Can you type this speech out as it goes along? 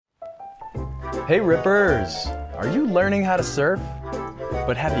Hey Rippers! Are you learning how to surf?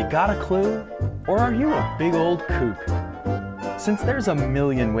 But have you got a clue? Or are you a big old kook? Since there's a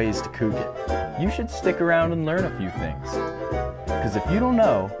million ways to kook it, you should stick around and learn a few things. Because if you don't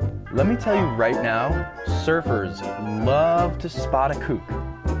know, let me tell you right now, surfers love to spot a kook.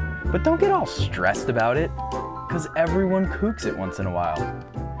 But don't get all stressed about it, because everyone kooks it once in a while.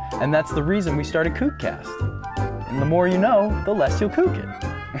 And that's the reason we started Kookcast. And the more you know, the less you'll kook it.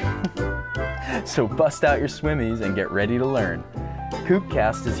 So bust out your swimmies and get ready to learn.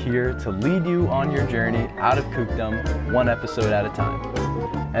 Kookcast is here to lead you on your journey out of kookdom, one episode at a time.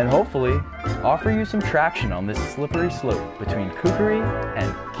 And hopefully, offer you some traction on this slippery slope between kookery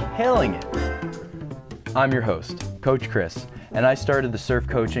and killing it. I'm your host, Coach Chris, and I started the surf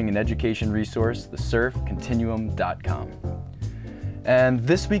coaching and education resource, thesurfcontinuum.com. And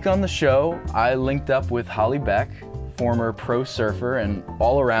this week on the show, I linked up with Holly Beck, former pro surfer and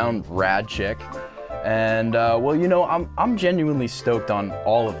all-around rad chick. And I'm genuinely stoked on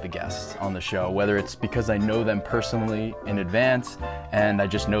all of the guests on the show, whether it's because I know them personally in advance and I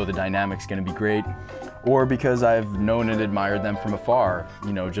just know the dynamic's gonna be great, or because I've known and admired them from afar,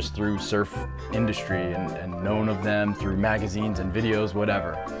 just through surf industry and known of them through magazines and videos,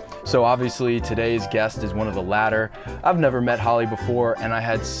 whatever. So obviously today's guest is one of the latter. I've never met Holly before, and I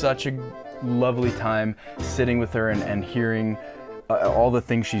had such a lovely time sitting with her and hearing all the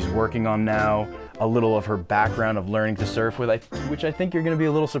things she's working on now, a little of her background of learning to surf, which I think you're going to be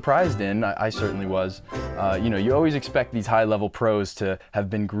a little surprised in. I certainly was. You always expect these high-level pros to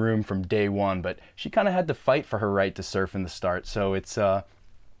have been groomed from day one, but she kind of had to fight for her right to surf in the start. So it's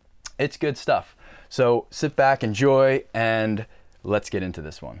good stuff. So sit back, enjoy, and let's get into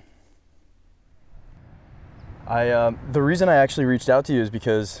this one. The reason I actually reached out to you is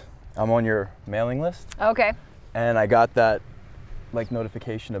because I'm on your mailing list. Okay. And I got that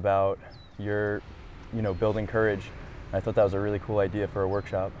notification about your, building courage. I thought that was a really cool idea for a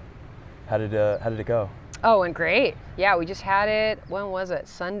workshop. How did it go? Oh, and great. Yeah, we just had it, when was it?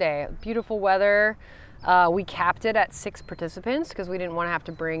 Sunday. Beautiful weather. We capped it at 6 participants because we didn't want to have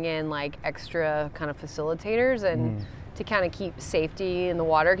to bring in extra kind of facilitators and to kind of keep safety in the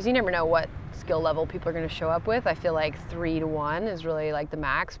water, because you never know what skill level people are going to show up with. I feel like 3 to 1 is really the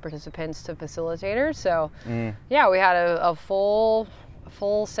max, participants to facilitators. So yeah, we had a full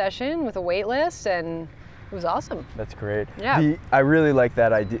session with a wait list, and it was awesome. That's great. Yeah. I really like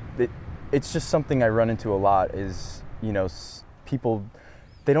that idea. It's just something I run into a lot is, people,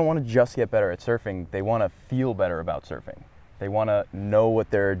 they don't want to just get better at surfing. They want to feel better about surfing. They want to know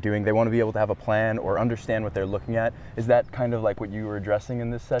what they're doing. They want to be able to have a plan or understand what they're looking at. Is that kind of what you were addressing in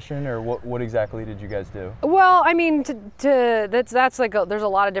this session, or what exactly did you guys do? Well, I mean, there's a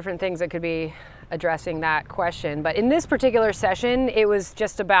lot of different things that could be addressing that question. But in this particular session, it was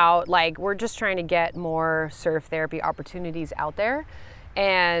just about we're just trying to get more surf therapy opportunities out there.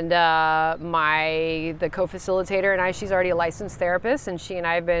 And the co-facilitator and I, she's already a licensed therapist, and she and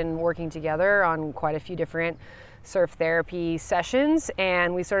I have been working together on quite a few different surf therapy sessions,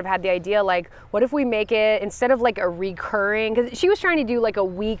 and we sort of had the idea what if we make it, instead of a recurring, because she was trying to do a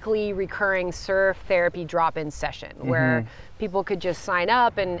weekly recurring surf therapy drop-in session where people could just sign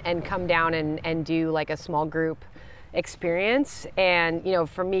up and come down and do a small group experience. And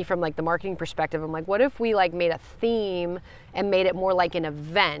for me, from the marketing perspective, I'm what if we made a theme and made it more like an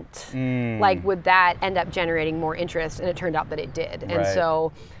event? Would that end up generating more interest? And it turned out that it did. Right. And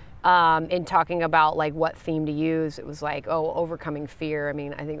so in talking about what theme to use, it was overcoming fear. I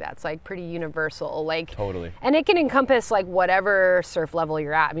mean, I think that's pretty universal. Totally. And it can encompass whatever surf level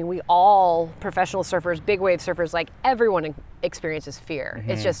you're at. I mean, we all, professional surfers, big wave surfers, everyone experiences fear.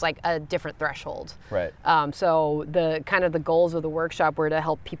 It's just a different threshold. Right. So the goals of the workshop were to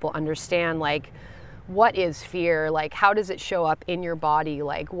help people understand what is fear? How does it show up in your body?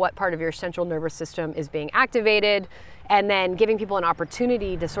 What part of your central nervous system is being activated? And then giving people an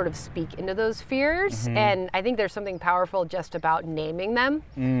opportunity to sort of speak into those fears. And I think there's something powerful just about naming them,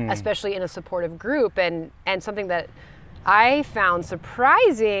 especially in a supportive group. And something that I found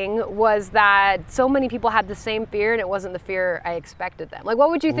surprising was that so many people had the same fear, and it wasn't the fear I expected them. What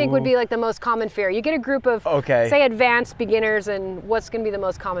would you think would be the most common fear? You get a group of, say, advanced beginners, and what's going to be the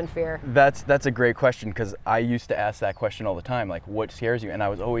most common fear? That's a great question, because I used to ask that question all the time, what scares you? And I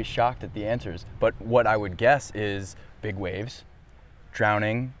was always shocked at the answers. But what I would guess is big waves,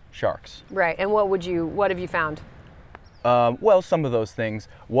 drowning, sharks. Right. And what have you found? Well, some of those things.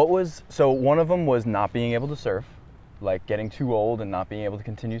 One of them was not being able to surf. Getting too old and not being able to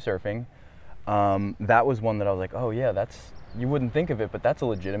continue surfing. That was one that I was oh yeah, you wouldn't think of it, but that's a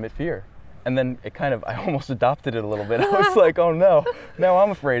legitimate fear. And then I almost adopted it a little bit. I was oh no, now I'm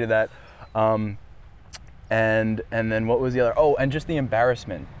afraid of that. And then what was the other? Oh, and just the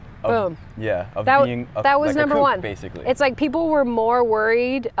embarrassment. Boom. Yeah, of That being that was like number a kook, one. basically. It's like people were more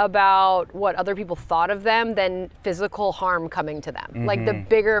worried about what other people thought of them than physical harm coming to them. Like the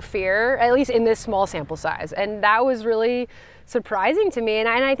bigger fear, at least in this small sample size. And that was really surprising to me. And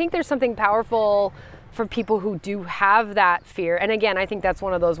I think there's something powerful for people who do have that fear. And again, I think that's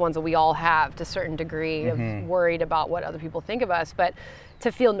one of those ones that we all have to a certain degree of worried about what other people think of us. But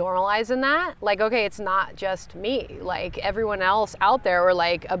to feel normalized in that, like, okay, it's not just me. Like everyone else out there, or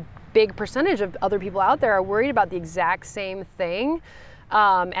like a big percentage of other people out there are worried about the exact same thing.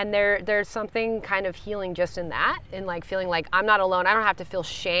 And there's something kind of healing just in that, in like feeling like I'm not alone. I don't have to feel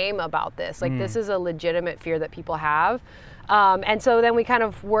shame about this. Like this is a legitimate fear that people have. And so then we kind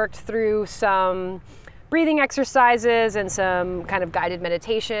of worked through some breathing exercises and some kind of guided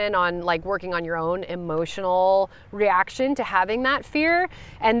meditation on like working on your own emotional reaction to having that fear.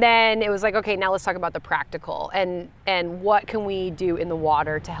 And then it was like, okay, now let's talk about the practical and what can we do in the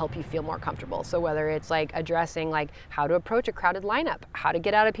water to help you feel more comfortable. So whether it's like addressing like how to approach a crowded lineup, how to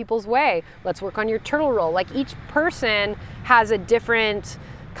get out of people's way, let's work on your turtle roll. Like each person has a different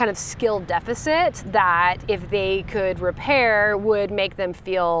kind of skill deficit that if they could repair would make them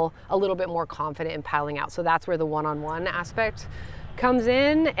feel a little bit more confident in paddling out. So that's where the one-on-one aspect comes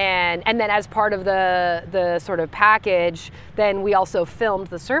in. And then as part of the sort of package, then we also filmed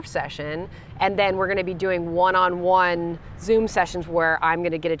the surf session. And then we're going to be doing one-on-one Zoom sessions where I'm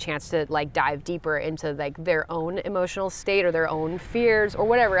going to get a chance to like dive deeper into like their own emotional state or their own fears or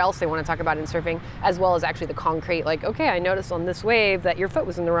whatever else they want to talk about in surfing, as well as actually the concrete, like, okay, I noticed on this wave that your foot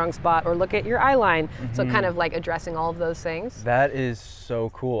was in the wrong spot, or look at your eye line. So kind of like addressing all of those things. That is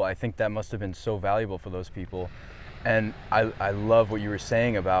so cool. I think that must have been so valuable for those people. And I love what you were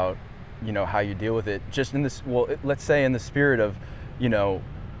saying about, you know, how you deal with it. Just in this, well, let's say in the spirit of, you know,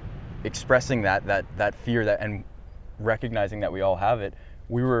 expressing that fear that and recognizing that we all have it.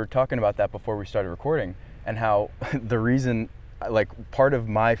 We were talking about that before we started recording, and how the reason, like part of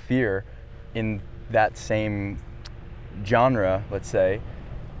my fear in that same genre, let's say,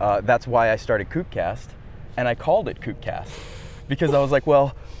 that's why I started Kookcast, and I called it Kookcast. Because I was like,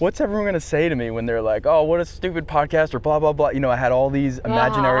 well, what's everyone going to say to me when they're like, oh, what a stupid podcast, or blah, blah, blah. You know, I had all these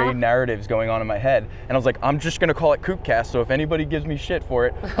imaginary narratives going on in my head. And I was like, I'm just going to call it Kookcast. So if anybody gives me shit for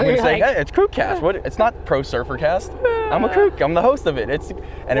it, I'm going to say, hey, it's Kookcast. What? It's not Pro Surfer Cast. I'm a kook. I'm the host of it.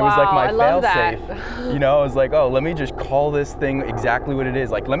 And it was like my fail-safe. You know, I was like, oh, let me just call this thing exactly what it is.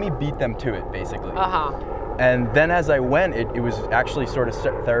 Like, let me beat them to it, basically. And then as I went, it was actually sort of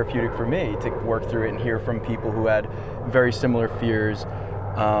therapeutic for me to work through it and hear from people who had very similar fears.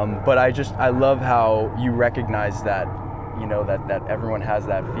 But I love how you recognize that, you know, that everyone has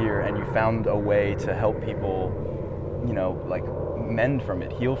that fear, and you found a way to help people, you know, like mend from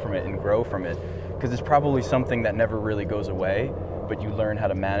it, heal from it, and grow from it. Because it's probably something that never really goes away, but you learn how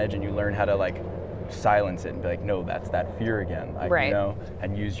to manage and you learn how to like silence it and be like, no, that's that fear again. Right. You know,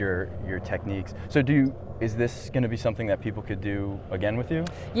 and use your techniques. So is this going to be something that people could do again with you?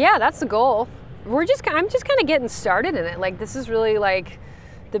 Yeah, that's the goal. I'm just kind of getting started in it. Like this is really like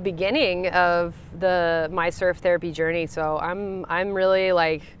the beginning of my surf therapy journey. So I'm really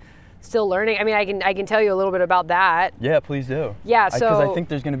like still learning. I mean, I can tell you a little bit about that. Yeah, please do. Yeah, so because I think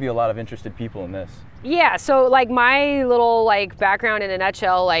there's going to be a lot of interested people in this. Yeah, so like my little like background in a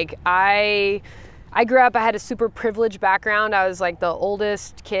nutshell, like I grew up, I had a super privileged background. I was like the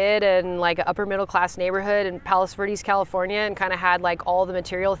oldest kid in like an upper middle class neighborhood in Palos Verdes, California, and kind of had like all the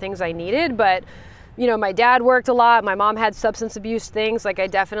material things I needed. But, you know, my dad worked a lot. My mom had substance abuse things. Like I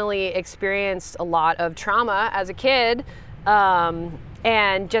definitely experienced a lot of trauma as a kid.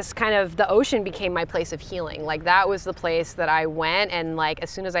 And just kind of the ocean became my place of healing. Like that was the place that I went. And like, as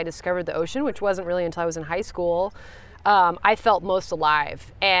soon as I discovered the ocean, which wasn't really until I was in high school, I felt most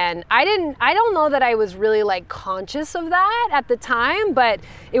alive. And I don't know that I was really like conscious of that at the time, but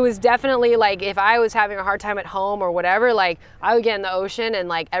it was definitely like if I was having a hard time at home or whatever, like I would get in the ocean and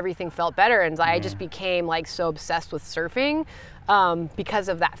like everything felt better. And I just became like so obsessed with surfing because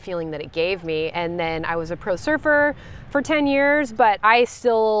of that feeling that it gave me. And then I was a pro surfer for 10 years, but I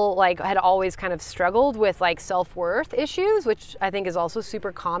still like had always kind of struggled with like self-worth issues, which I think is also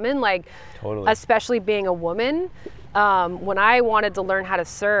super common, like Totally. Especially being a woman. When I wanted to learn how to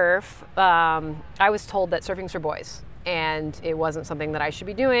surf, I was told that surfing's for boys and it wasn't something that I should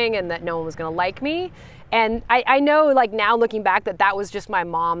be doing and that no one was going to like me. And I know, like, now looking back, that was just my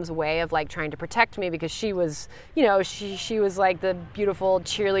mom's way of, like, trying to protect me, because she was, you know, she was like the beautiful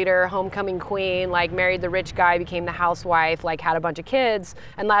cheerleader, homecoming queen, like married the rich guy, became the housewife, like had a bunch of kids,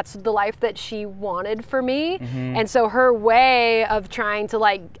 and that's the life that she wanted for me. And so her way of trying to,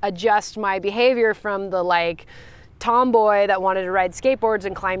 like, adjust my behavior from the, like, tomboy that wanted to ride skateboards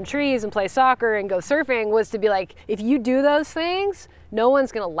and climb trees and play soccer and go surfing was to be like, if you do those things, no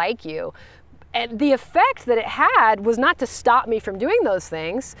one's gonna like you. And the effect that it had was not to stop me from doing those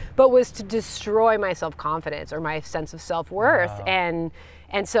things, but was to destroy my self-confidence or my sense of self-worth. Wow.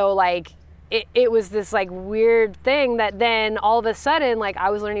 And so, like, it was this, like, weird thing that then all of a sudden, like, I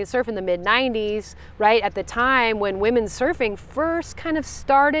was learning to surf in the mid-90s, right at the time when women's surfing first kind of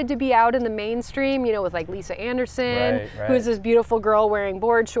started to be out in the mainstream, you know, with, like, Lisa Anderson, who's this beautiful girl wearing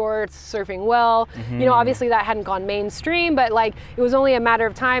board shorts, surfing well. You know, obviously that hadn't gone mainstream, but, like, it was only a matter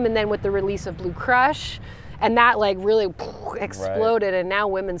of time. And then with the release of Blue Crush, and that, like, really exploded, and now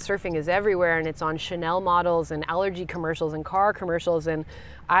women's surfing is everywhere, and it's on Chanel models and allergy commercials and car commercials. And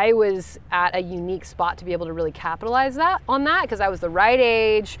I was at a unique spot to be able to really capitalize on that because I was the right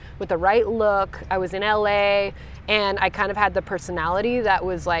age with the right look. I was in LA, and I kind of had the personality that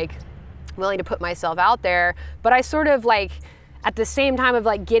was, like, willing to put myself out there. But I sort of, like, at the same time of,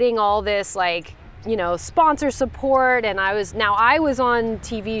 like, getting all this, like, you know, sponsor support, and I was on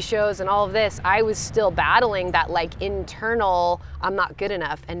TV shows and all of this, I was still battling that, like, internal, I'm not good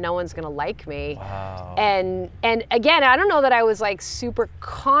enough and no one's gonna like me. Wow. And again, I don't know that I was, like, super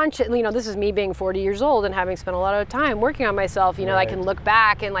conscious, you know, this is me being 40 years old and having spent a lot of time working on myself, you know, I can look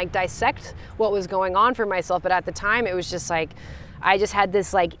back and, like, dissect what was going on for myself, but at the time it was just like, I just had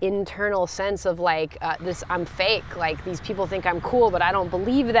this, like, internal sense of, like, I'm fake, like, these people think I'm cool, but I don't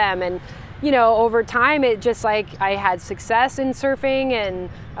believe them. And, you know, over time, it just, like, I had success in surfing, and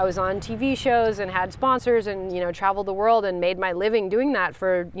I was on TV shows and had sponsors and, you know, traveled the world and made my living doing that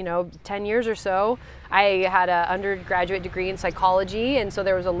for, you know, 10 years or so. I had an undergraduate degree in psychology, and so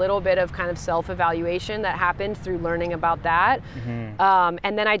there was a little bit of kind of self-evaluation that happened through learning about that.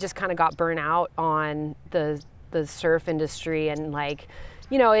 And then I just kind of got burnt out on the surf industry, and, like,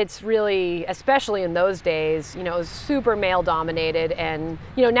 you know, it's really, especially in those days, you know, it was super male dominated, and,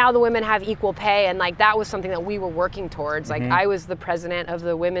 you know, now the women have equal pay, and, like, that was something that we were working towards. Like, I was the president of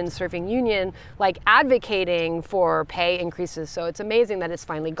the Women's Surfing Union, like, advocating for pay increases. So it's amazing that it's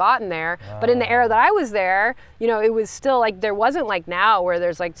finally gotten there. But in the era that I was there, you know, it was still, like, there wasn't, like, now where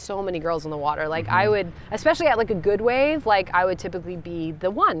there's, like, so many girls in the water. Like, I would, especially at, like, a good wave, like, I would typically be the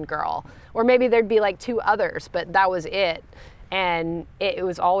one girl, or maybe there'd be, like, two others, but that was it. And it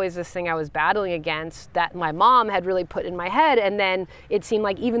was always this thing I was battling against that my mom had really put in my head. And then it seemed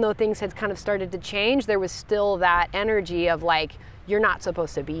like even though things had kind of started to change, there was still that energy of, like, you're not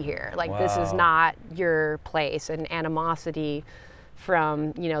supposed to be here. Like, this is not your place, and animosity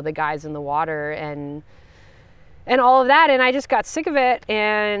from, you know, the guys in the water and all of that. And I just got sick of it,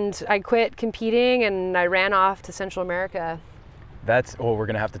 and I quit competing, and I ran off to Central America. We're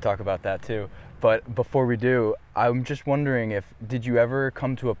gonna have to talk about that too. But before we do, I'm just wondering, did you ever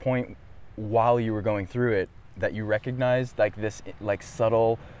come to a point while you were going through it that you recognized, like, this, like,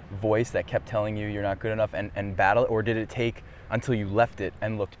 subtle voice that kept telling you you're not good enough, and battle it? Or did it take until you left it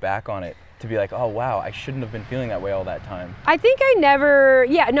and looked back on it to be like, oh wow, I shouldn't have been feeling that way all that time? I think I never,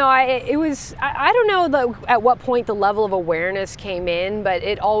 I don't know at what point the level of awareness came in, but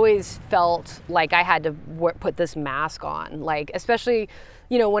it always felt like I had to put this mask on, like, especially,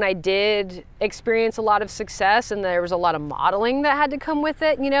 you know, when I did experience a lot of success and there was a lot of modeling that had to come with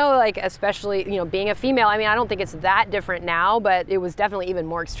it, you know, like, especially, you know, being a female. I mean, I don't think it's that different now, but it was definitely even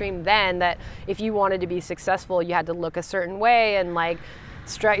more extreme then, that if you wanted to be successful, you had to look a certain way and, like,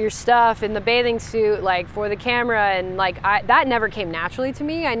 strut your stuff in the bathing suit, like, for the camera. And, like, that never came naturally to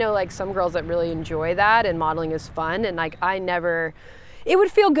me. I know, like, some girls that really enjoy that, and modeling is fun, and, like, it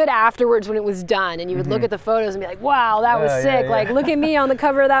would feel good afterwards when it was done, and you would look at the photos and be like, wow, that was sick. Like, look at me on the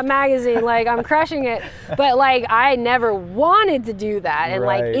cover of that magazine, like, I'm crushing it. But, like, I never wanted to do that. And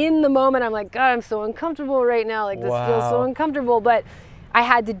like, in the moment, I'm like, God, I'm so uncomfortable right now. Like, this feels so uncomfortable. But I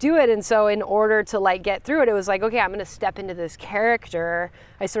had to do it. And so in order to, like, get through it, it was like, okay, I'm gonna step into this character.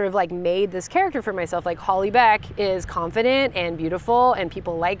 I sort of, like, made this character for myself. Like, Holly Beck is confident and beautiful, and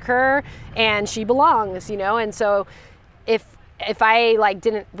people like her, and she belongs, you know? And so if I, like,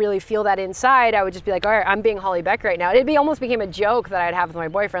 didn't really feel that inside, I would just be like, all right, I'm being Holly Beck right now. It almost became a joke that I'd have with my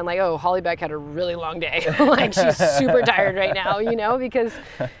boyfriend, like, oh, Holly Beck had a really long day. Like, she's super tired right now, you know, because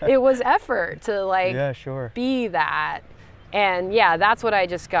it was effort to, like, be that. And yeah, that's what I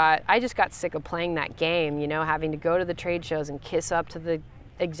just got sick of playing that game, you know, having to go to the trade shows and kiss up to the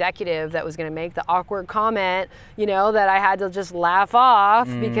executive that was going to make the awkward comment, you know, that I had to just laugh off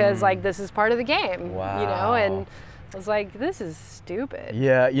because like this is part of the game, Wow. you know, and I was like, this is stupid.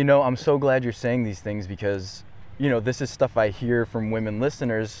 Yeah, you know, I'm so glad you're saying these things because, you know, this is stuff I hear from women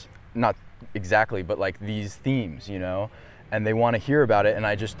listeners, not exactly, but like these themes, you know, and they want to hear about it. And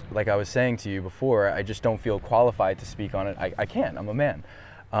I just, like I was saying to you before, I just don't feel qualified to speak on it. I can't, I'm a man.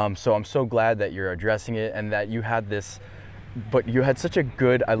 So I'm so glad that you're addressing it and that you had this, but you had such a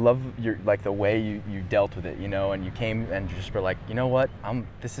good, I love your, like the way you dealt with it, you know, and you came and just were like, you know what,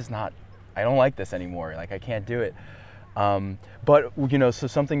 this is not, I don't like this anymore. Like I can't do it. But you know, so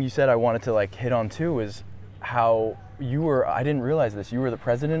something you said I wanted to like hit on too is how you were, I didn't realize this, you were the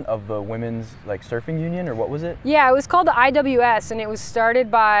president of the women's like surfing union, or what was it? Yeah, it was called the IWS, and it was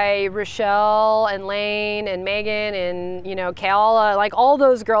started by Rochelle and Lane and Megan and, you know, Kayla, like all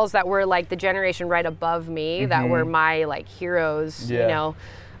those girls that were like the generation right above me that were my like heroes, you know.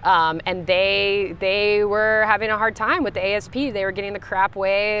 And they were having a hard time with the ASP. They were getting the crap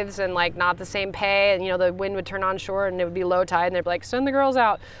waves and like not the same pay, and you know the wind would turn on shore and it would be low tide and they'd be like, send the girls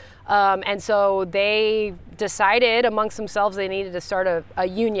out. And so they decided amongst themselves they needed to start a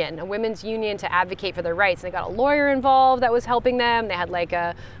union, a women's union to advocate for their rights. And they got a lawyer involved that was helping them. They had like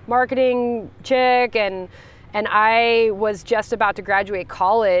a marketing chick, and I was just about to graduate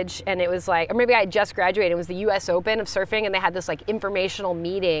college, and it was like, or maybe I had just graduated. It was the US Open of surfing, and they had this like informational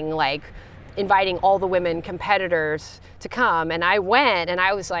meeting, like inviting all the women competitors to come. And I went, and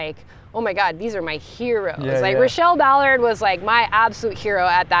I was like, oh my God, these are my heroes. Like Rochelle Ballard was like my absolute hero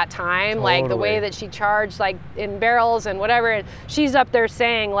at that time. Like the way that she charged like in barrels and whatever. And she's up there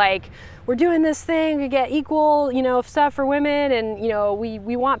saying like, we're doing this thing to get equal, you know, stuff for women, and you know, we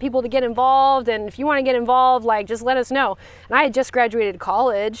want people to get involved, and if you want to get involved, like just let us know. And I had just graduated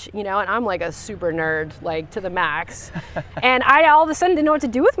college, you know, and I'm like a super nerd, like to the max. And I all of a sudden didn't know what to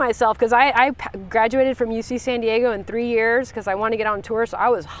do with myself because I graduated from UC San Diego in 3 years because I wanted to get on tour, so I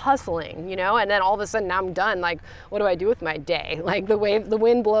was hustling, you know, and then all of a sudden now I'm done. Like, what do I do with my day? Like the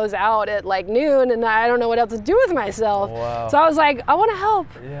wind blows out at like noon, and I don't know what else to do with myself. Wow. So I was like, I want to help.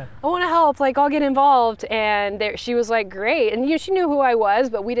 Yeah. I want to help, like I'll get involved. And she was like, great. And she knew who I was,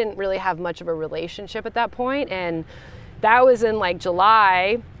 but we didn't really have much of a relationship at that point. And that was in like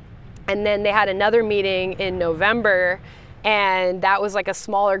July. And then they had another meeting in November, and that was like a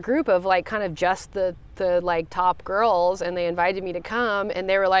smaller group of like kind of just the like top girls, and they invited me to come, and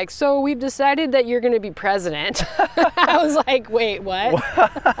they were like, so we've decided that you're going to be president. I was like, wait, what?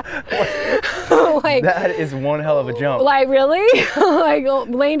 Like, that is one hell of a jump. Like, really? Like,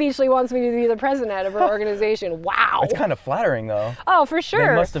 Lane Beachley wants me to be the president of her organization. Wow. It's kind of flattering though. Oh, for sure.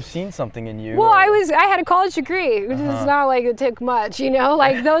 They must have seen something in you. Well, I had a college degree, which is not like it took much, you know?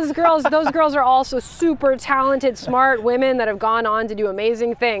 Like those girls are also super talented, smart women that have gone on to do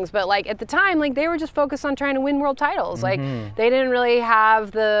amazing things. But like at the time, like they were just focused on trying to win world titles. Like they didn't really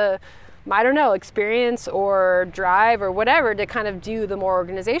have the, I don't know, experience or drive or whatever to kind of do the more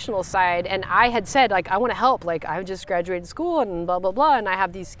organizational side. And I had said, like, I want to help. Like, I just graduated school and blah, blah, blah, and I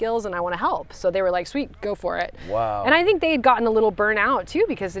have these skills and I want to help. So they were like, sweet, go for it. Wow. And I think they had gotten a little burnout too,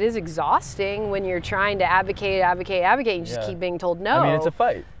 because it is exhausting when you're trying to advocate. You just keep being told no. I mean, it's a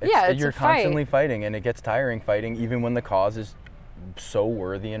fight. You're constantly fighting, and it gets tiring fighting, even when the cause is so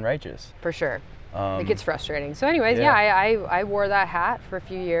worthy and righteous. For sure. It gets frustrating. So anyways, I wore that hat for a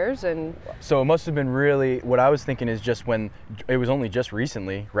few years. And so it must have been really, what I was thinking is just when, it was only just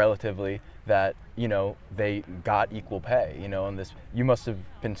recently, relatively, that, you know, they got equal pay, you know, and this, you must have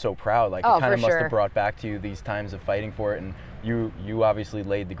been so proud. Like, it kind of must have brought back to you these times of fighting for it, and you obviously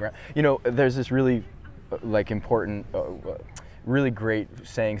laid the ground. You know, there's this really, like, important, really great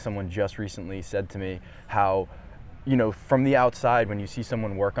saying someone just recently said to me, how, you know, from the outside, when you see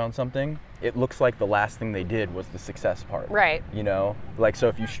someone work on something, it looks like the last thing they did was the success part. Right. You know, like, so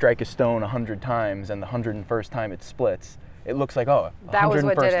if you strike a stone 100 times and the 101st time it splits, it looks like, oh, that was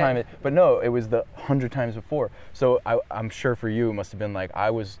what did time it. But no, it was the 100 times before. So I'm sure for you, it must have been like,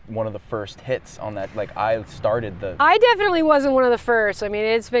 I was one of the first hits on that. Like, I started the. I definitely wasn't one of the first. I mean,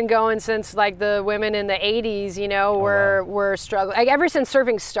 it's been going since like the women in the 80s, you know, were struggling. Like, ever since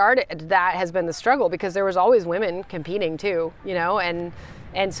surfing started, that has been the struggle, because there was always women competing too, you know,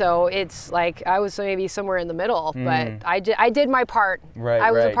 and so it's like I was maybe somewhere in the middle, but I did my part. Right, I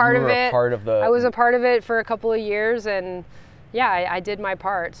was a part of it. I was a part of it for a couple of years, and yeah, I did my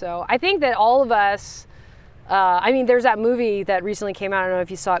part. So I think that all of us, I mean, there's that movie that recently came out. I don't know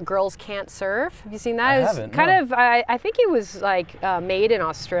if you saw it, Girls Can't Surf. Have you seen that? I It was haven't, kind no. of, I think it was like made in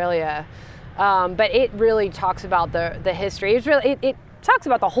Australia, but it really talks about the history. It's really, talks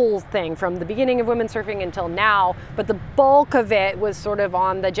about the whole thing from the beginning of women surfing until now, but the bulk of it was sort of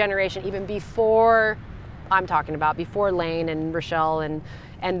on the generation even before I'm talking about, before Lane and Rochelle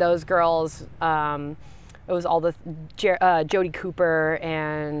and those girls. It was all the Jodie Cooper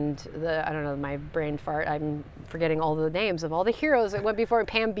and I don't know, my brain fart. I'm forgetting all the names of all the heroes that went before.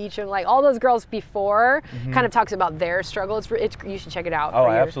 Pam Beecham, like all those girls before, kind of talks about their struggle. It's you should check it out. Oh,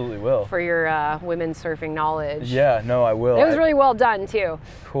 I absolutely will. For your women's surfing knowledge. Yeah, no, I will. It was really well done too.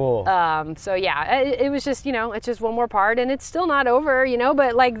 Cool. So yeah, it was just, it's just one more part, and it's still not over,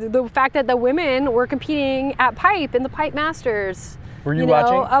 but like the fact that the women were competing at Pipe in the Pipe Masters. Were you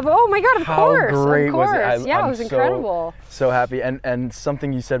watching? Oh my God, of course. How great was it? Yeah, it was incredible. So happy. And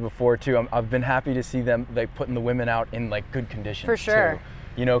something you said before too, I've been happy to see them like putting the women out in like good conditions. For sure.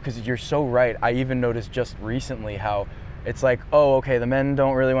 Too. Because you're so right. I even noticed just recently how it's like, oh, okay, the men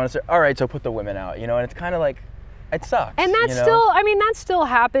don't really want to surf. All right, so put the women out, and it's kind of like, it sucks. And that's still, that still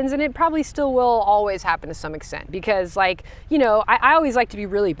happens, and it probably still will always happen to some extent, because like, I always like to be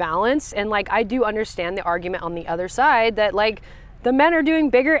really balanced, and like I do understand the argument on the other side that like, the men are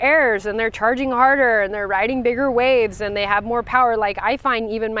doing bigger airs and they're charging harder and they're riding bigger waves and they have more power. Like I find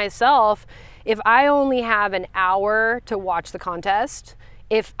even myself, if I only have an hour to watch the contest,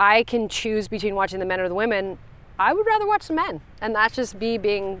 if I can choose between watching the men or the women, I would rather watch the men. And that's just me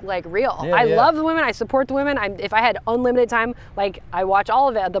being like real. I love the women, I support the women. If I had unlimited time, like I watch all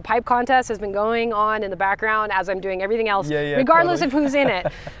of it. The pipe contest has been going on in the background as I'm doing everything else, regardless of who's in it,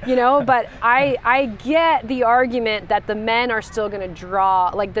 but I get the argument that the men are still gonna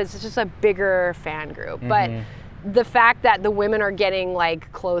draw, like this is just a bigger fan group. But the fact that the women are getting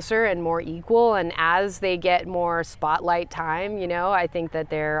like closer and more equal, and as they get more spotlight time, I think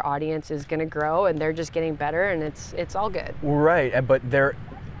that their audience is going to grow, and they're just getting better, and it's all good. Right, but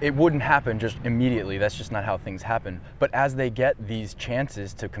it wouldn't happen just immediately. That's just not how things happen. But as they get these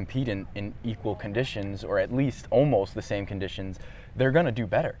chances to compete in equal conditions, or at least almost the same conditions, they're going to do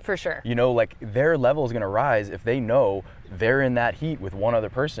better. For sure. Like their level is going to rise if they know they're in that heat with one other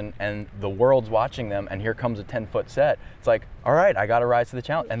person and the world's watching them, and here comes a 10-foot set. It's like, all right, I got to rise to the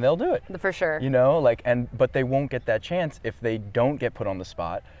challenge, and they'll do it. For sure. But they won't get that chance if they don't get put on the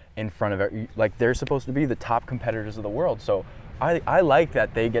spot in front of it. Like they're supposed to be the top competitors of the world. So I like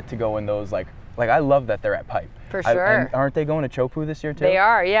that they get to go in those like I love that they're at Pipe. For sure. And aren't they going to Chopu this year too? They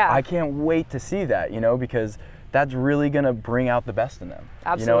are, yeah. I can't wait to see that, because that's really going to bring out the best in them.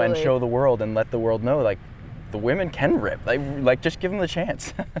 Absolutely. And show the world and let the world know, like, the women can rip. Like just give them the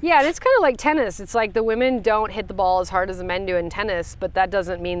chance. Yeah, and it's kind of like tennis. It's like the women don't hit the ball as hard as the men do in tennis, but that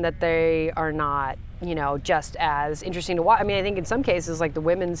doesn't mean that they are not, just as interesting to watch. I mean, I think in some cases, like the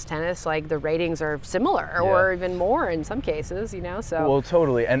women's tennis, like the ratings are similar or even more in some cases, so. Well,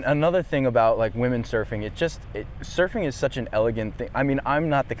 totally. And another thing about like women surfing, surfing is such an elegant thing. I mean, I'm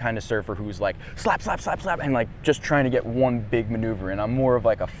not the kind of surfer who's like slap, slap, slap, slap, and like just trying to get one big maneuver in. I'm more of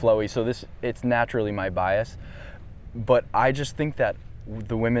like a flowy, so it's naturally my bias. But I just think that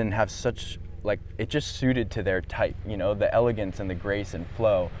the women have such, like, it just suited to their type, the elegance and the grace and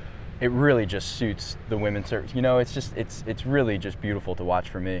flow. It really just suits the women's surf. It's really just beautiful to watch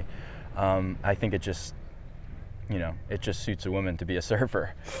for me. I think it just suits a woman to be a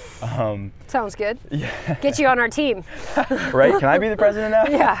surfer. Sounds good. Yeah. Get you on our team. Right? Can I be the president now?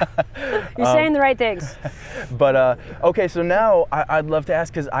 Yeah. You're saying the right things. But, okay, so now I'd love to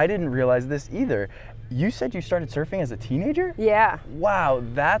ask, because I didn't realize this either. You said you started surfing as a teenager? Yeah. Wow,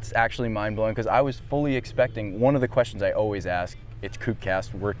 that's actually mind-blowing, because I was fully expecting, one of the questions I always ask, it's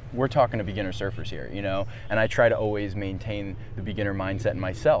Kookcast, we're talking to beginner surfers here, and I try to always maintain the beginner mindset in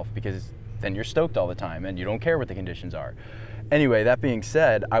myself, because then you're stoked all the time and you don't care what the conditions are. Anyway, that being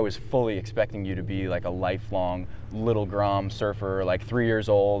said, I was fully expecting you to be like a lifelong little Grom surfer, like 3 years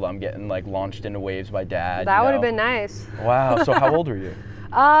old. I'm getting like launched into waves by dad. That would have been nice. Wow, so how old were you?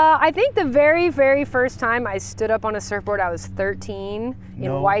 I think the very, very first time I stood up on a surfboard, I was 13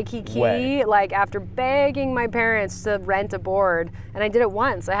 in Waikiki, like after begging my parents to rent a board. And I did it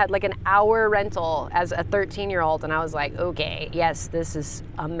once. I had like an hour rental as a 13-year-old, and I was like, okay, yes, this is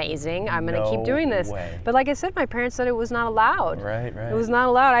amazing. I'm going to keep doing this. But like I said, my parents said it was not allowed. Right. It was not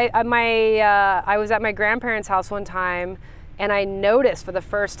allowed. I was at my grandparents' house one time, and I noticed for the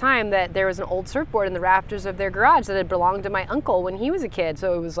first time that there was an old surfboard in the rafters of their garage that had belonged to my uncle when he was a kid.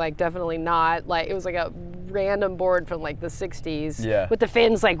 So it was like definitely not like, it was like a random board from like the 60s with the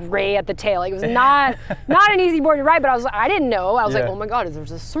fins like Ray at the tail. Like it was not an easy board to ride, but I didn't know. I was like, oh my God, there's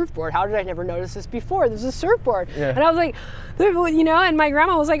a surfboard. How did I never notice this before? There's a surfboard. And I was like, and my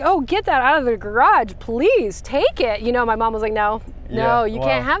grandma was like, oh, get that out of the garage, please, take it. My mom was like, no, you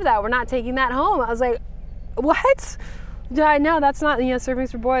can't have that. We're not taking that home. I was like, what? no, that's not,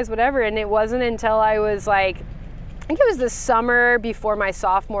 surfing's for boys, whatever. And it wasn't until I was like, I think it was the summer before my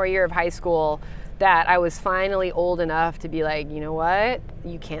sophomore year of high school that I was finally old enough to be like, you know what?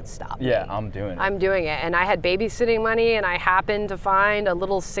 You can't stop me. Yeah, I'm doing it. I'm doing it. And I had babysitting money, and I happened to find a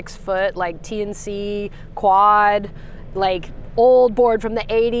little 6-foot like TNC quad, like old board from the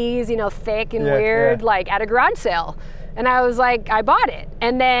 80s, thick and weird, like at a garage sale. And I was like, I bought it.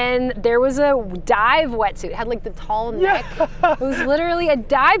 And then there was a dive wetsuit. It had like the tall neck. It was literally a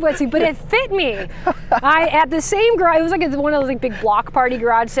dive wetsuit, but it fit me. At the same garage, it was like one of those like big block party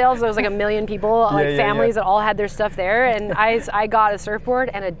garage sales. There was like a million people, families that all had their stuff there. And I got a surfboard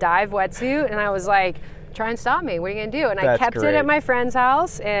and a dive wetsuit, and I was like, try and stop me. What are you gonna do? And I kept it at my friend's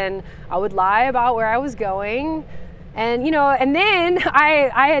house, and I would lie about where I was going. And and then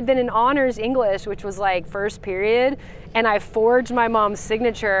I had been in honors English, which was like first period, and I forged my mom's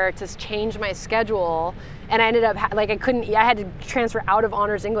signature to change my schedule, and I ended up I had to transfer out of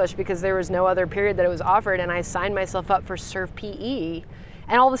honors English because there was no other period that it was offered, and I signed myself up for surf PE,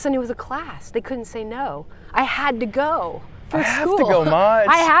 and all of a sudden it was a class. They couldn't say no. I had to go. For school. I have to go, Maj.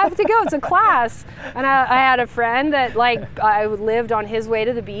 I have to go. It's a class. And I had a friend that I lived on his way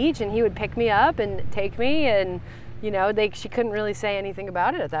to the beach, and he would pick me up and take me, and she couldn't really say anything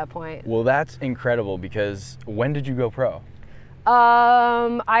about it at that point. Well, that's incredible, because when did you go pro? I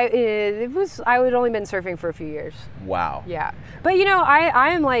had only been surfing for a few years. Wow. Yeah. But I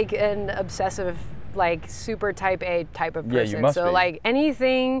am like an obsessive, like super type A type of person. Yeah, you must so be. Like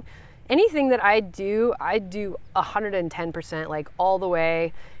anything that I do 110%, like all the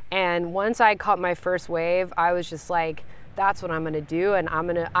way. And once I caught my first wave, I was just like, that's what I'm gonna do, and I'm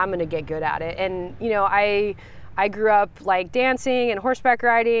gonna get good at it. And I grew up like dancing and horseback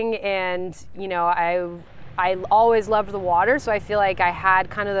riding, and I always loved the water, so I feel like I had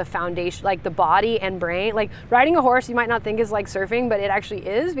kind of the foundation, like the body and brain. Like riding a horse, you might not think is like surfing, but it actually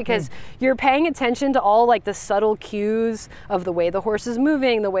is, because you're paying attention to all like the subtle cues of the way the horse is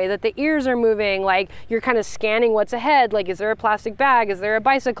moving, the way that the ears are moving. Like you're kind of scanning what's ahead. Like, is there a plastic bag? Is there a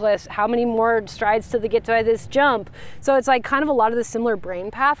bicyclist? How many more strides till they get to this jump? So it's like kind of a lot of the similar brain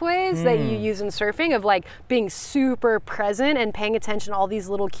pathways that you use in surfing, of like being super present and paying attention to all these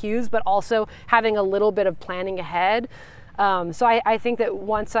little cues, but also having a little bit of planning ahead. So I think that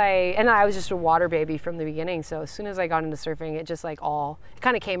I was just a water baby from the beginning. So as soon as I got into surfing, it just it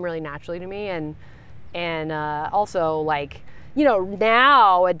kind of came really naturally to me. And also like,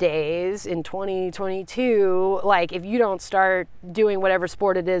 nowadays in 2022, like if you don't start doing whatever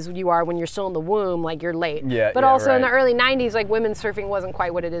sport it is you are when you're still in the womb, like you're late. But also in the early 90s, like women's surfing wasn't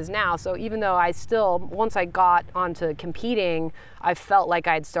quite what it is now. So even though once I got onto competing, I felt like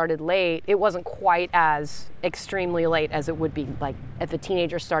I'd started late. It wasn't quite as extremely late as it would be like if a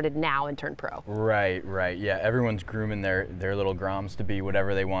teenager started now and turned pro. Right. Yeah, everyone's grooming their little groms to be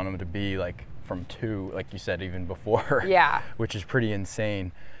whatever they want them to be, like from 2, like you said, even before. Yeah. Which is pretty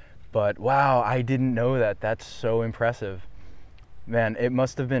insane. But wow, I didn't know that. That's so impressive. Man, it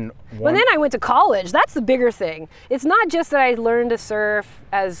must have been But then I went to college. That's the bigger thing. It's not just that I learned to surf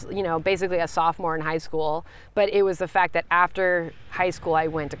as, basically a sophomore in high school, but it was the fact that after high school I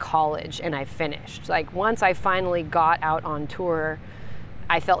went to college and I finished. Like once I finally got out on tour,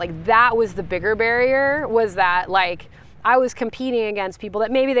 I felt like that was the bigger barrier, was that like I was competing against people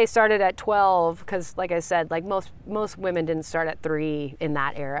that maybe they started at 12, because like I said, like most women didn't start at 3 in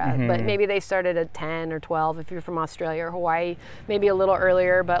that era, but maybe they started at 10 or 12 if you're from Australia or Hawaii, maybe a little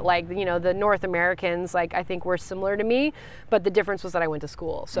earlier. But like, the North Americans, like I think were similar to me, but the difference was that I went to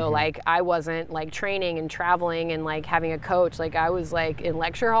school. So like I wasn't like training and traveling and like having a coach. Like I was like in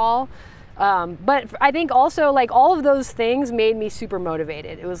lecture hall. But I think also like all of those things made me super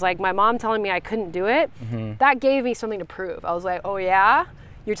motivated. It was like my mom telling me I couldn't do it. That gave me something to prove. I was like, oh yeah,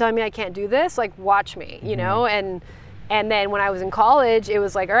 you're telling me I can't do this? Like watch me, and then when I was in college, it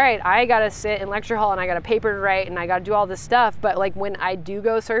was like, all right, I gotta sit in lecture hall and I got a paper to write and I gotta do all this stuff. But like when I do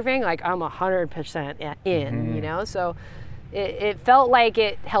go surfing, like I'm 100% in, so it felt like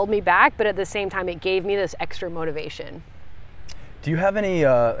it held me back, but at the same time, it gave me this extra motivation. Do you have any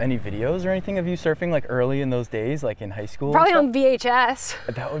videos or anything of you surfing like early in those days, like in high school? Probably on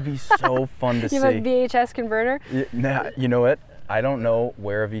VHS. That would be so fun to see. You have a VHS converter? You know what? I don't know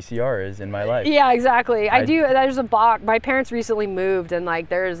where a VCR is in my life. Yeah, exactly. I do. There's a box. My parents recently moved, and like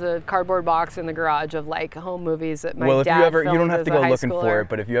there's a cardboard box in the garage of like home movies that my dad filmed. Well, you don't have to go looking schooler. for it,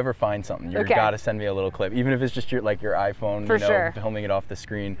 but if you ever find something, you gotta send me a little clip, even if it's just your iPhone, for sure, filming it off the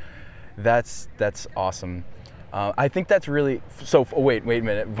screen. That's awesome. I think that's really, so wait a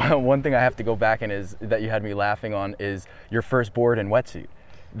minute. One thing I have to go back in is that you had me laughing on is your first board and wetsuit.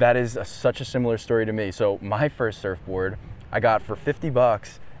 That is such a similar story to me. So my first surfboard I got for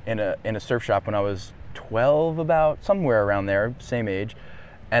 $50 in a surf shop when I was 12, about somewhere around there, same age.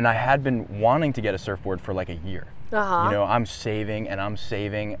 And I had been wanting to get a surfboard for like a year. Uh-huh. You know, I'm saving, and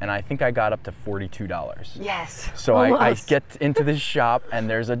I think I got up to $42. Yes. So I get into this shop, and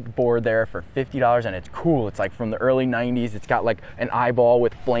there's a board there for $50, and it's cool. It's like from the early 90s. It's got like an eyeball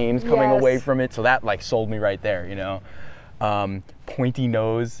with flames coming away from it. So that like sold me right there, you know. Pointy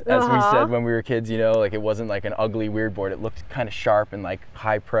nose, as we said when we were kids, you know, like it wasn't like an ugly, weird board. It looked kind of sharp and like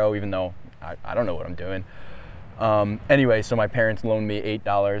high pro, even though I don't know what I'm doing. Anyway, so my parents loaned me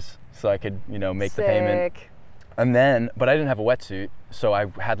 $8 so I could, you know, make the payment. And then, but I didn't have a wetsuit, so I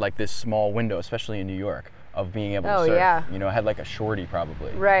had like this small window, especially in New York, of being able to surf. Yeah. You know, I had like a shorty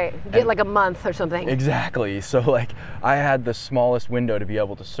probably. Right. Get like a month or something. Exactly. So like I had the smallest window to be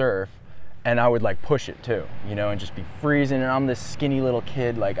able to surf, and I would like push it too, you know, and just be freezing. And I'm this skinny little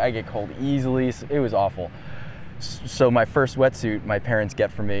kid, like I get cold easily. So it was awful. So my first wetsuit my parents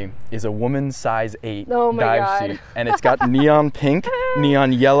get for me is a woman's size 8 dive suit, and it's got neon pink,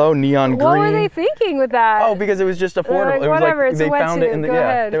 neon yellow, neon green. What were they thinking with that? Oh, because it was just affordable. Like, it was whatever, like it's they a found it in the Go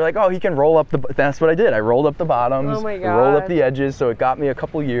ahead. They were like, oh, he can roll up the. That's what I did. I rolled up the bottoms, Oh my God. rolled up the edges, so it got me a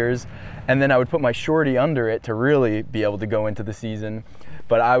couple years, and then I would put my shorty under it to really be able to go into the season.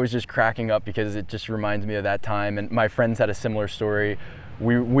 But I was just cracking up because it just reminds me of that time, and my friends had a similar story.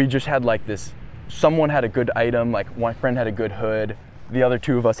 We just had like this. Someone had a good item, like one friend had a good hood. The other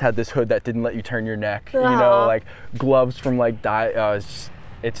two of us had this hood that didn't let you turn your neck. You know, like gloves from like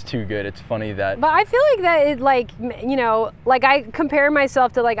it's too good. It's funny that. But I feel like that it like, you know, like I compare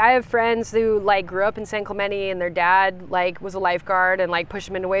myself to like, I have friends who like grew up in San Clemente and their dad like was a lifeguard and like pushed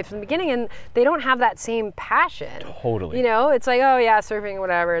them into waves from the beginning, and they don't have that same passion. Totally. You know, it's like, oh yeah, surfing,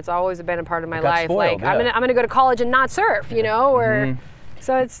 whatever. It's always been a part of my life. Spoiled, like I'm gonna go to college and not surf, you know, or.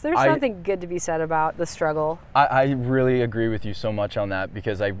 So there's something good to be said about the struggle. I really agree with you so much on that,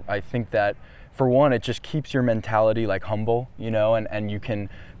 because I think that, for one, it just keeps your mentality like humble, you know, and you can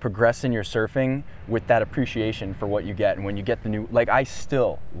progress in your surfing with that appreciation for what you get. And when you get the new, like I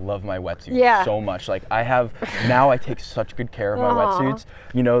still love my wetsuits so much. Like now I take such good care of my wetsuits.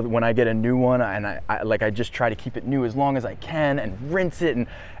 You know, when I get a new one, and I just try to keep it new as long as I can and rinse it, and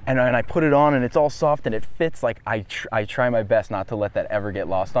I put it on and it's all soft and it fits. Like I try my best not to let that ever get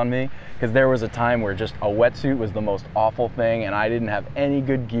lost on me, because there was a time where just a wetsuit was the most awful thing and I didn't have any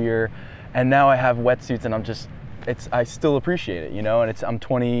good gear. And now I have wetsuits and I still appreciate it, you know, and I'm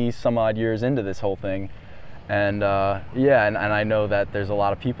 20 some odd years into this whole thing. And and I know that there's a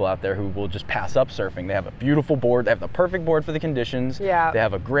lot of people out there who will just pass up surfing. They have a beautiful board, they have the perfect board for the conditions. Yeah. They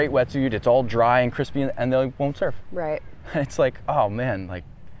have a great wetsuit, it's all dry and crispy, and they won't surf. Right. It's like, oh man, like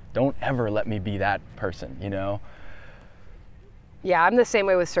don't ever let me be that person, you know? Yeah, I'm the same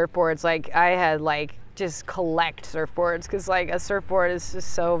way with surfboards. Like I had like just collect surfboards, because like a surfboard is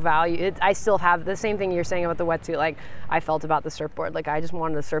just so valued. I still have the same thing you're saying about the wetsuit. Like I felt about the surfboard. Like I just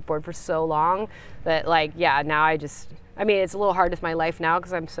wanted a surfboard for so long that like, yeah, now I mean, it's a little hard with my life now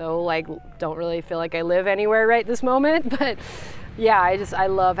because I'm so like, don't really feel like I live anywhere right this moment. But yeah, I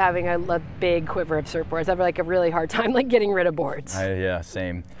love having a big quiver of surfboards. I have like a really hard time like getting rid of boards. Yeah,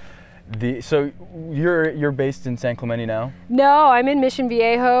 same. So you're based in San Clemente now? No, I'm in Mission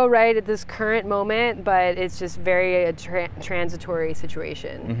Viejo right at this current moment, but it's just very a transitory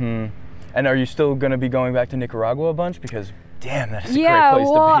situation. Mm-hmm. And are you still going to be going back to Nicaragua a bunch? Because damn, that's a great place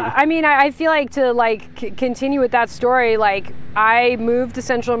well, to be. I mean, I feel like to like continue with that story, like I moved to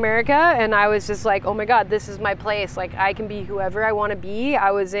Central America and I was just like, oh my God, this is my place. Like I can be whoever I want to be.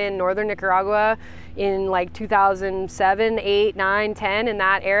 I was in northern Nicaragua in like 2007, 8, 9, 10, in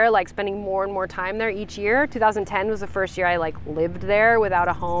that era, like spending more and more time there each year. 2010 was the first year I like lived there without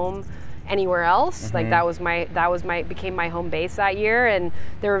a home anywhere else. Mm-hmm. Like that was became my home base that year, and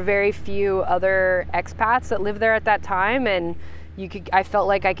there were very few other expats that lived there at that time, and I felt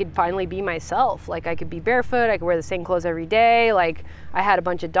like I could finally be myself. Like I could be barefoot, I could wear the same clothes every day. Like I had a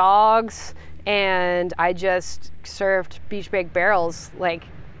bunch of dogs and I just surfed beach break barrels like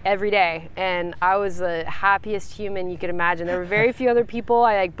every day, and I was the happiest human you could imagine. There were very few other people.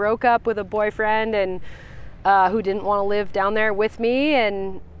 I like broke up with a boyfriend and who didn't want to live down there with me,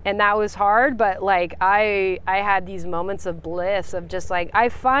 and that was hard, but like I had these moments of bliss of just like, I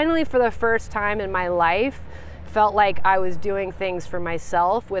finally for the first time in my life felt like I was doing things for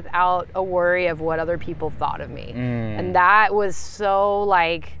myself without a worry of what other people thought of me. And that was so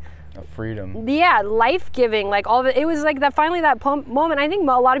like Of freedom. Yeah, life-giving, like all of it. It was like that. Finally, that moment. I think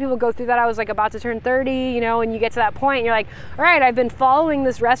a lot of people go through that. I was like about to turn 30, you know, and you get to that point, and you're like, all right, I've been following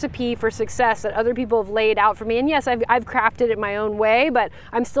this recipe for success that other people have laid out for me, and yes, I've crafted it my own way, but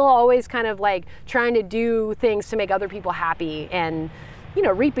I'm still always kind of like trying to do things to make other people happy and, you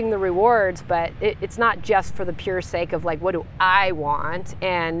know, reaping the rewards. But it's not just for the pure sake of like, what do I want?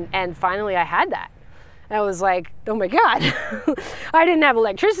 And finally, I had that. I was like, oh my God, I didn't have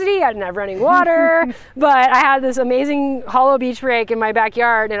electricity, I didn't have running water, but I had this amazing hollow beach break in my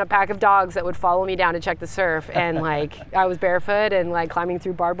backyard and a pack of dogs that would follow me down to check the surf. And like, I was barefoot and like climbing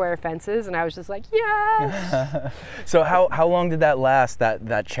through barbed wire fences, and I was just like, yes. So how long did that last,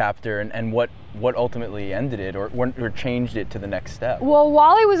 that chapter, and what ultimately ended it or changed it to the next step? Well,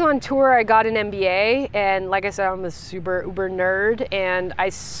 while I was on tour, I got an MBA, and like I said, I'm a super uber nerd, and I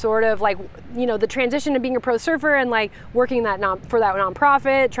sort of like, you know, the transition to being a pro surfer and like working for that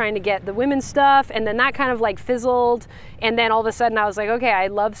nonprofit, trying to get the women's stuff, and then that kind of like fizzled, and then all of a sudden I was like, okay, I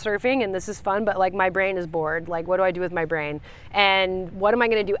love surfing and this is fun, but like my brain is bored. Like, what do I do with my brain? And what am I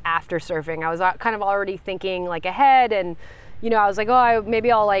going to do after surfing? I was kind of already thinking like ahead, and you know, I was like,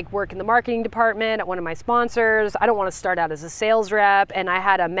 maybe I'll like work in the marketing department at one of my sponsors. I don't want to start out as a sales rep. And I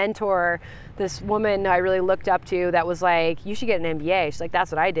had a mentor, this woman I really looked up to, that was like, you should get an MBA. She's like,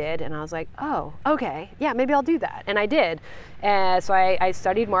 that's what I did. And I was like, oh, okay. Yeah, maybe I'll do that. And I did. So I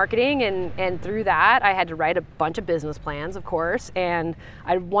studied marketing, and through that, I had to write a bunch of business plans, of course. And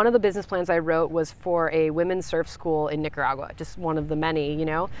one of the business plans I wrote was for a women's surf school in Nicaragua, just one of the many, you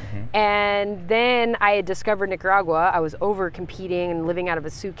know. Mm-hmm. And then I had discovered Nicaragua. I was over competing and living out of a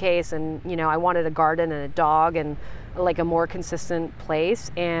suitcase, and, you know, I wanted a garden and a dog and like a more consistent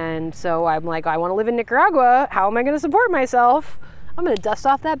place. And so I'm like, I want to live in Nicaragua. How am I going to support myself? I'm going to dust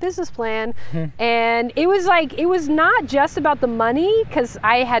off that business plan. And it was not just about the money, because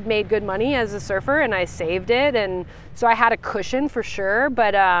I had made good money as a surfer and I saved it. And so I had a cushion for sure.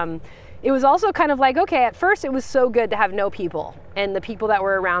 But it was also kind of like, okay, at first it was so good to have no people. And the people that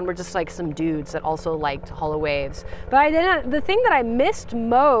were around were just like some dudes that also liked hollow waves. But the thing that I missed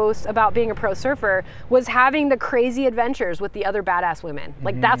most about being a pro surfer was having the crazy adventures with the other badass women.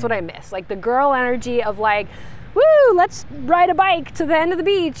 Like, that's what I miss. Like the girl energy of like, woo, let's ride a bike to the end of the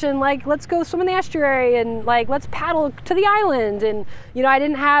beach, and like, let's go swim in the estuary, and like, let's paddle to the island. And, you know, I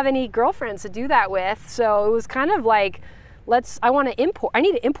didn't have any girlfriends to do that with. So it was kind of like, I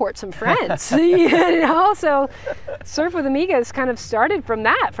need to import some friends, you know? So Surf with Amigas kind of started from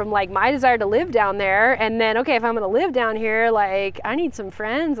that, from like my desire to live down there. And then, okay, if I'm going to live down here, like, I need some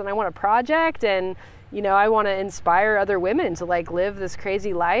friends and I want a project, and, you know, I want to inspire other women to like live this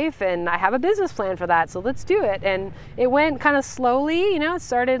crazy life, and I have a business plan for that, so let's do it. And it went kind of slowly, you know. It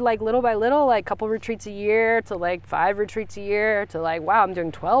started like little by little, like a couple retreats a year to like 5 retreats a year to like, wow, I'm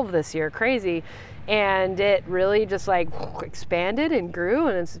doing 12 this year, crazy. And it really just like expanded and grew,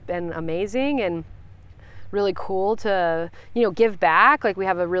 and it's been amazing and really cool to, you know, give back. Like, we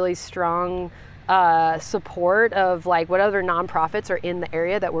have a really strong support of like what other nonprofits are in the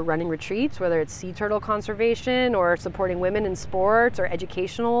area that we're running retreats, whether it's sea turtle conservation or supporting women in sports or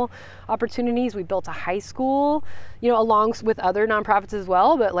educational opportunities. We built a high school, you know, along with other nonprofits as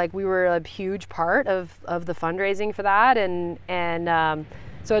well, but like we were a huge part of the fundraising for that. And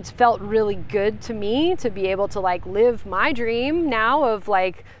so it's felt really good to me to be able to like live my dream now of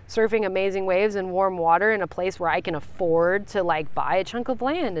like surfing amazing waves in warm water in a place where I can afford to like buy a chunk of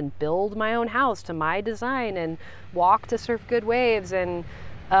land and build my own house to my design and walk to surf good waves. And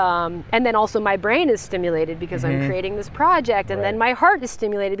then also my brain is stimulated because I'm creating this project, and then my heart is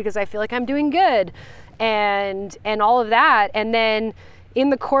stimulated because I feel like I'm doing good, and all of that. And then in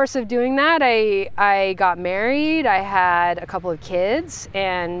the course of doing that, I got married, I had a couple of kids,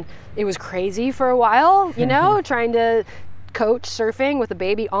 and it was crazy for a while, you know, trying to coach surfing with a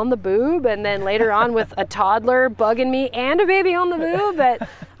baby on the boob, and then later on with a toddler bugging me and a baby on the boob. But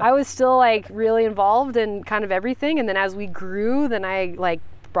I was still like really involved in kind of everything. And then as we grew, then I like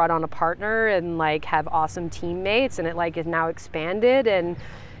brought on a partner and like have awesome teammates, and it like is now expanded, and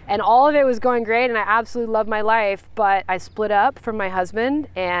all of it was going great, and I absolutely love my life. But I split up from my husband,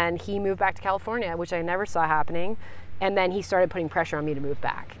 and he moved back to California, which I never saw happening. And then he started putting pressure on me to move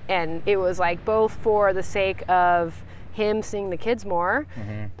back. And it was like both for the sake of him seeing the kids more,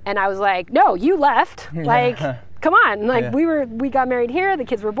 and I was like, no, you left. Like, come on. Like, we got married here, the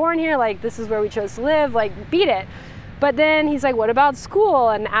kids were born here, like, this is where we chose to live, like, beat it. But then he's like, what about school?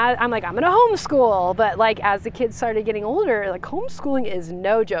 And I'm like, I'm gonna homeschool. But like, as the kids started getting older, like homeschooling is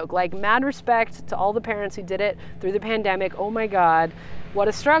no joke. Like, mad respect to all the parents who did it through the pandemic. Oh my God, what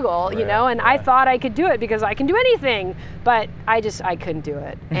a struggle, you know? And I thought I could do it because I can do anything, but I couldn't do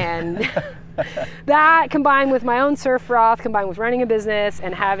it. And that combined with my own surf froth, combined with running a business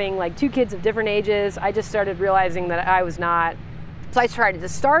and having like 2 kids of different ages, I just started realizing that I was not. So I tried to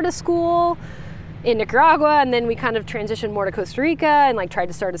start a school in Nicaragua, and then we kind of transitioned more to Costa Rica and like tried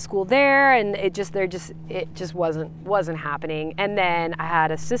to start a school there, and it just wasn't happening. And then I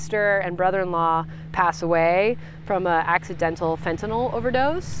had a sister and brother-in-law pass away from an accidental fentanyl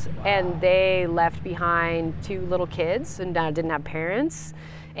overdose. Wow. And they left behind 2 little kids and didn't have parents.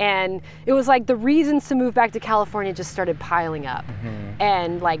 And it was like the reasons to move back to California just started piling up. Mm-hmm.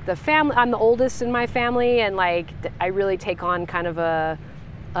 And like the family, I'm the oldest in my family, and like I really take on kind of the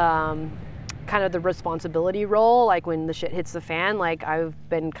responsibility role. Like when the shit hits the fan, like I've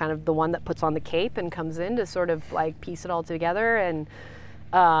been kind of the one that puts on the cape and comes in to sort of like piece it all together. And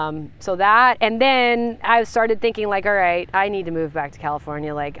so that, and then I started thinking like, all right, I need to move back to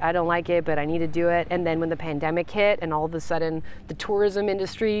California. Like, I don't like it, but I need to do it. And then when the pandemic hit and all of a sudden the tourism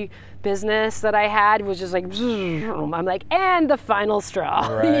industry business that I had was just like, I'm like, and the final straw,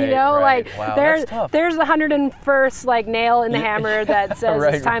 right, you know, right. like wow, there's the 101st like nail in the hammer that says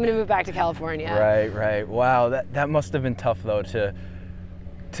right. It's time to move back to California. Right. Wow. That must have been tough though, to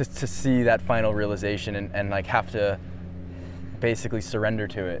see that final realization and like have to basically surrender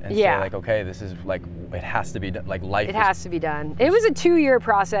to it and say like, okay, this is like, it has to be done. Like life has to be done. It was a 2-year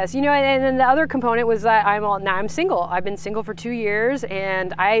process, you know, and then the other component was that I'm single. I've been single for 2 years,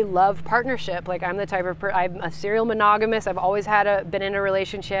 and I love partnership. Like I'm the type of I'm a serial monogamous. I've always been in a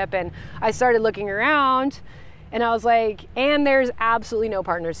relationship, and I started looking around. And I was like, and there's absolutely no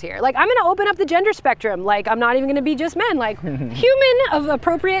partners here. Like, I'm gonna open up the gender spectrum. Like, I'm not even gonna be just men. Like, human of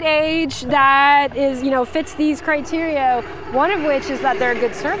appropriate age that is, you know, fits these criteria. One of which is that they're a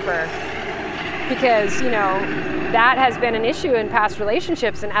good surfer. Because, you know, that has been an issue in past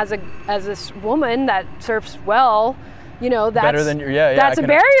relationships. And as a woman that surfs well, you know, that's better than that's a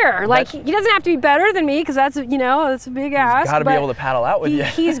barrier. Like, he doesn't have to be better than me because that's, you know, that's a big ask. He's got to be able to paddle out with you.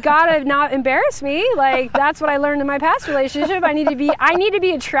 He's got to not embarrass me. Like, that's what I learned in my past relationship. I need to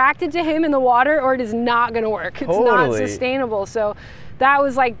be attracted to him in the water, or it is not going to work. It's not sustainable. So that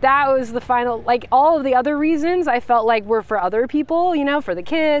was the final, like all of the other reasons I felt like were for other people, you know, for the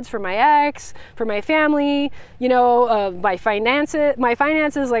kids, for my ex, for my family, you know, my finances,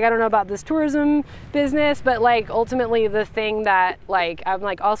 like, I don't know about this tourism business, but like ultimately the thing that like, I'm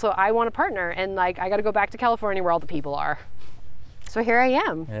like, also I want a partner, and like, I got to go back to California where all the people are. So here I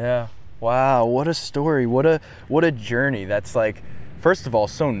am. Yeah. Wow. What a story. What a journey. That's like, first of all,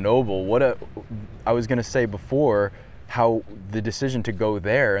 so noble. I was going to say before, how the decision to go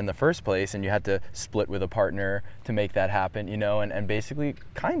there in the first place, and you had to split with a partner to make that happen, you know, and basically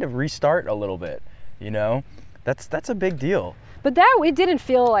kind of restart a little bit, you know, that's a big deal. But it didn't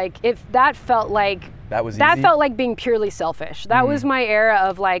feel like, that felt like being purely selfish. That was my era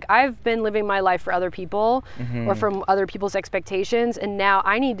of like, I've been living my life for other people or from other people's expectations, and now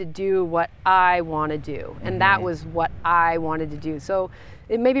I need to do what I want to do. And that was what I wanted to do. So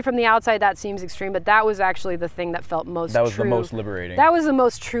maybe from the outside that seems extreme, but that was actually the thing that felt most true. That was the most liberating. That was the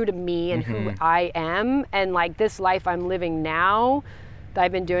most true to me and who I am. And like this life I'm living now that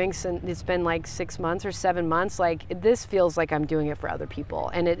I've been doing since it's been like 6 months or 7 months, like this feels like I'm doing it for other people.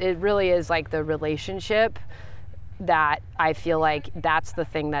 And it really is like the relationship that I feel like that's the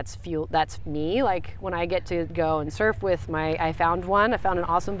thing that's me. Like when I get to go and surf with I found an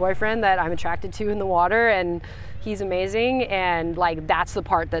awesome boyfriend that I'm attracted to in the water, and he's amazing. And like, that's the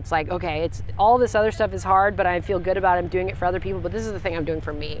part that's like, okay, it's all this other stuff is hard, but I feel good about it. I'm doing it for other people, but this is the thing I'm doing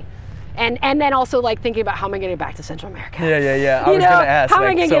for me. And then also like thinking about how am I getting back to Central America? Yeah. I was going to ask, how am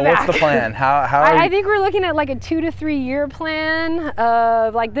I going to get back? What's the plan? I think we're looking at like a 2 to 3 year plan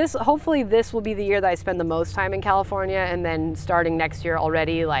of like this. Hopefully this will be the year that I spend the most time in California, and then starting next year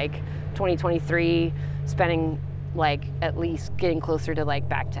already, like 2023, spending like at least getting closer to like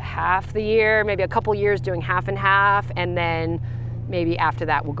back to half the year, maybe a couple years doing half and half, and then maybe after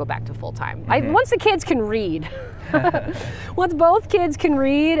that we'll go back to full time. Once the kids can read. Once both kids can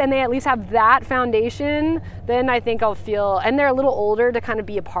read and they at least have that foundation, then I think I'll feel, and they're a little older to kind of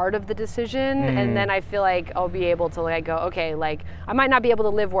be a part of the decision, and then I feel like I'll be able to like go, okay, like I might not be able to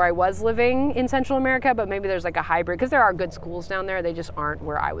live where I was living in Central America, but maybe there's like a hybrid, because there are good schools down there, they just aren't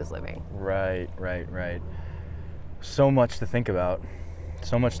where I was living. Right. So much to think about.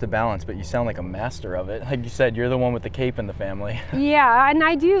 So much to balance, but you sound like a master of it. Like you said, you're the one with the cape in the family. Yeah, and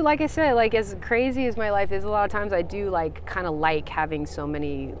I do, like I said, like as crazy as my life is, a lot of times I do like kind of like having so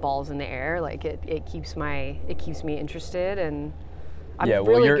many balls in the air. Like it keeps me interested, and I'm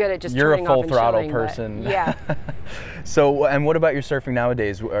really good at just turning off and chilling. You're a full throttle person. Yeah. So, and what about your surfing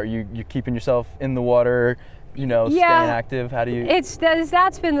nowadays? Are you keeping yourself in the water? You know, staying active? How do you?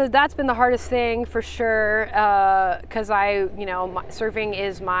 That's been the hardest thing for sure, because surfing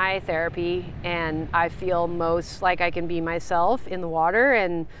is my therapy, and I feel most like I can be myself in the water.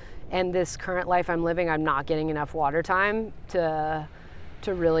 And this current life I'm living, I'm not getting enough water time to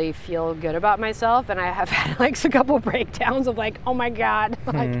really feel good about myself, and I have had like a couple breakdowns of like, oh my God,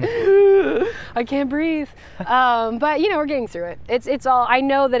 like I can't breathe. But we're getting through it. It's all, I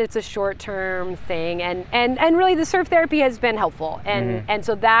know that it's a short-term thing, and really the surf therapy has been helpful, and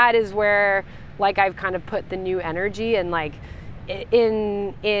so that is where like I've kind of put the new energy and like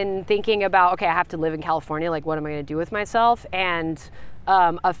in thinking about, okay, I have to live in California, like what am I going to do with myself? And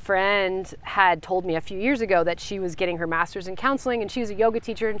a friend had told me a few years ago that she was getting her master's in counseling, and she was a yoga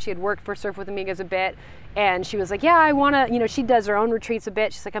teacher, and she had worked for Surf with Amigas a bit, and she was like, yeah, I want to, she does her own retreats a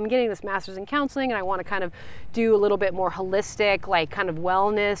bit. She's like, I'm getting this master's in counseling, and I want to kind of do a little bit more holistic, like kind of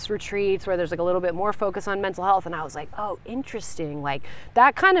wellness retreats where there's like a little bit more focus on mental health. And I was like, oh, interesting. Like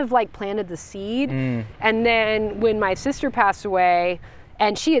that kind of like planted the seed. And then when my sister passed away,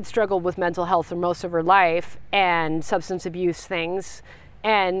 and she had struggled with mental health for most of her life and substance abuse things.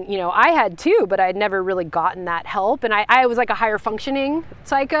 And, I had too, but I'd never really gotten that help. And I was like a higher functioning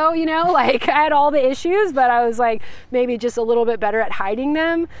psycho, like I had all the issues, but I was like maybe just a little bit better at hiding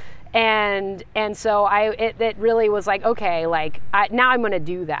them. And so it really was like, okay, like now I'm going to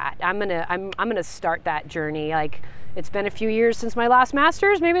do that. I'm going to start that journey. Like it's been a few years since my last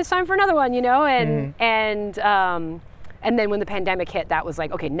master's. Maybe it's time for another one, And then when the pandemic hit, that was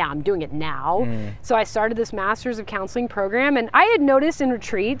like, okay, now I'm doing it now. So I started this Masters of Counseling program, and I had noticed in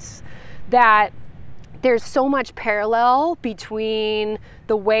retreats that there's so much parallel between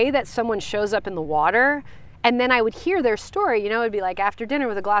the way that someone shows up in the water, and then I would hear their story. It'd be like after dinner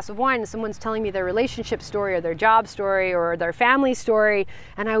with a glass of wine and someone's telling me their relationship story or their job story or their family story,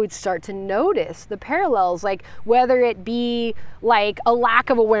 and I would start to notice the parallels, like whether it be like a lack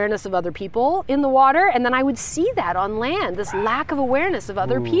of awareness of other people in the water, and then I would see that on land, this lack of awareness of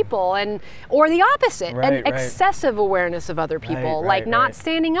other people, or the opposite, excessive awareness of other people, like not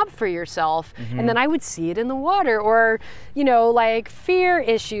standing up for yourself, and then I would see it in the water, or like fear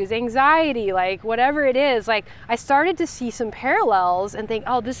issues, anxiety, like whatever it is. Like I started to see some parallels and think,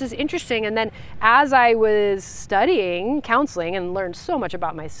 oh, this is interesting. And then as I was studying counseling and learned so much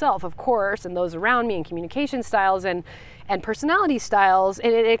about myself, of course, and those around me, and communication styles and personality styles,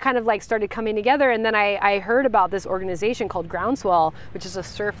 and it kind of like started coming together. And then I heard about this organization called Groundswell, which is a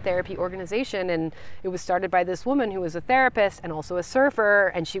surf therapy organization, and it was started by this woman who was a therapist and also a surfer,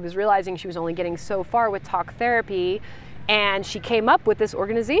 and she was realizing she was only getting so far with talk therapy, and she came up with this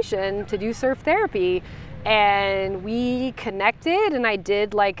organization to do surf therapy. And we connected, and I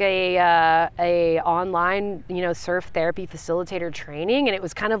did like a online, surf therapy facilitator training, and it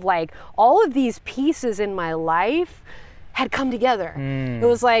was kind of like all of these pieces in my life had come together. It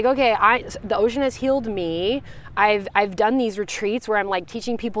was like, okay, the ocean has healed me. I've done these retreats where I'm like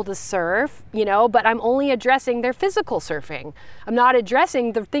teaching people to surf, but I'm only addressing their physical surfing. I'm not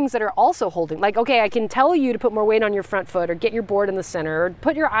addressing the things that are also holding. Like, okay, I can tell you to put more weight on your front foot, or get your board in the center, or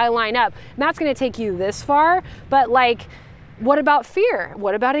put your eye line up. And that's going to take you this far. But like, what about fear?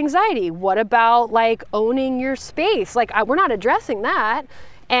 What about anxiety? What about like owning your space? Like, we're not addressing that.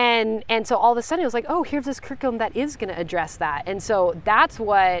 And so all of a sudden it was like, oh, here's this curriculum that is going to address that. And so that's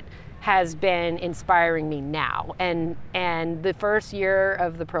what has been inspiring me now. And the first year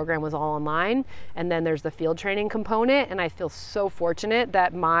of the program was all online, and then there's the field training component, and I feel so fortunate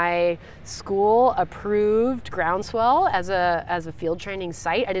that my school approved Groundswell as a field training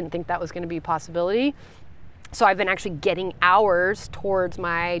site. I didn't think that was going to be a possibility. So I've been actually getting hours towards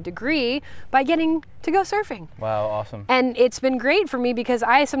my degree by getting to go surfing. Wow, awesome. And it's been great for me because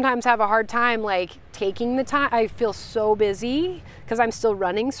I sometimes have a hard time like taking the time. I feel so busy because I'm still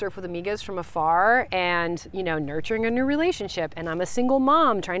running Surf with Amigas from afar and, nurturing a new relationship. And I'm a single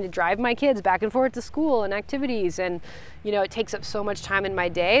mom trying to drive my kids back and forth to school and activities. And, it takes up so much time in my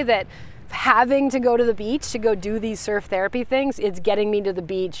day that having to go to the beach to go do these surf therapy things, it's getting me to the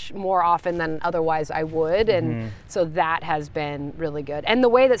beach more often than otherwise I would. And so that has been really good. And the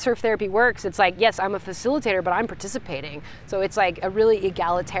way that surf therapy works, it's like, yes, I'm a facilitator, but I'm participating. So it's like a really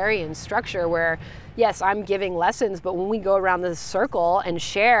egalitarian structure where, yes, I'm giving lessons, but when we go around the circle and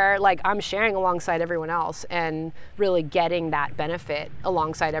share, like I'm sharing alongside everyone else and really getting that benefit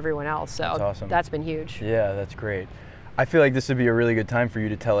alongside everyone else. So That's awesome. That's been huge. Yeah, that's great. I feel like this would be a really good time for you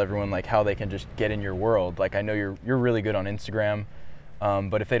to tell everyone like how they can just get in your world. Like I know you're really good on Instagram,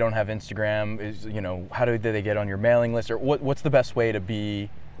 but if they don't have Instagram, how do they get on your mailing list, or what's the best way to be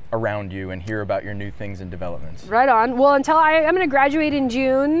around you and hear about your new things and developments? Right on. Well, I'm going to graduate in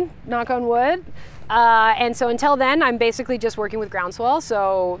June, knock on wood. And so until then, I'm basically just working with Groundswell.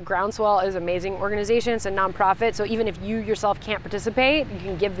 So Groundswell is an amazing organization. It's a nonprofit. So even if you yourself can't participate, you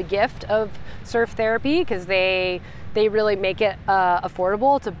can give the gift of surf therapy because they really make it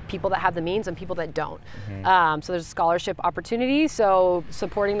affordable to people that have the means and people that don't. So there's a scholarship opportunity. So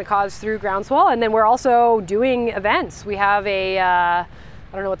supporting the cause through Groundswell. And then we're also doing events. We have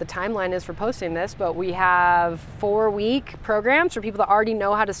I don't know what the timeline is for posting this, but we have 4-week programs for people that already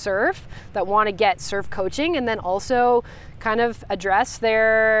know how to surf, that want to get surf coaching, and then also kind of address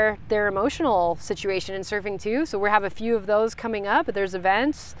their emotional situation in surfing too. So we have a few of those coming up, but there's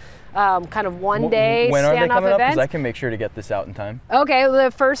events, kind of one-day When are they stand-off coming up? events. Because I can make sure to get this out in time. Okay,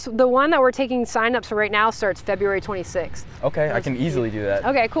 the one that we're taking sign-ups for right now starts February 26th. Okay, I can easily do that.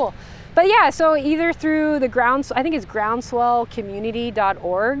 Okay, cool. But yeah, so either through the I think it's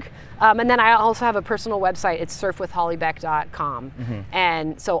groundswellcommunity.org. And then I also have a personal website. It's surfwithhollybeck.com.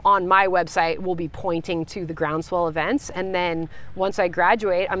 And so on my website, we'll be pointing to the Groundswell events. And then once I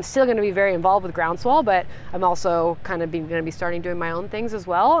graduate, I'm still going to be very involved with Groundswell, but I'm also kind of going to be starting doing my own things as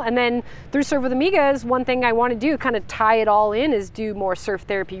well. And then through Surf with Amigas, one thing I want to do, kind of tie it all in, is do more surf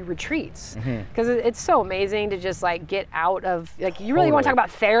therapy retreats. Because it's so amazing to just like get out of, like, you really want to talk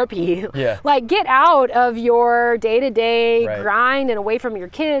about therapy. Yeah. Like get out of your day-to-day grind and away from your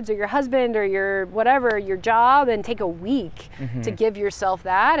kids or your husband or your whatever, your job, and take a week to give yourself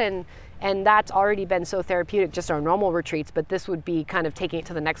that. And that's already been so therapeutic, just our normal retreats, but this would be kind of taking it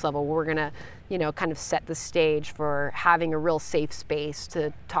to the next level where we're gonna, kind of set the stage for having a real safe space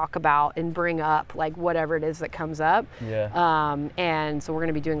to talk about and bring up like whatever it is that comes up. And so we're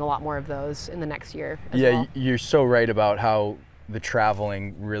gonna be doing a lot more of those in the next year as well. You're so right about how the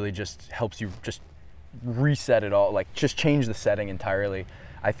traveling really just helps you just reset it all, like just change the setting entirely.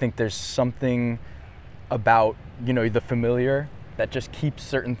 I think there's something about, the familiar that just keeps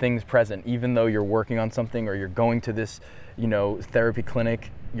certain things present. Even though you're working on something or you're going to this, therapy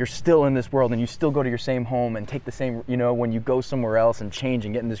clinic, you're still in this world and you still go to your same home and take the same, when you go somewhere else and change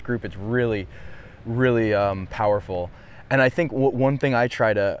and get in this group, it's really, really powerful. And I think one thing I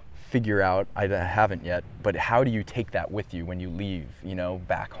try to figure out, I haven't yet, but how do you take that with you when you leave,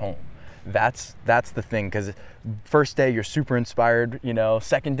 back home? That's the thing, because first day you're super inspired,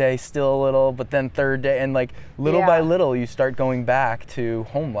 second day still a little, but then third day, and like little by little you start going back to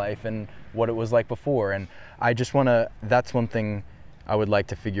home life and what it was like before. And I just that's one thing I would like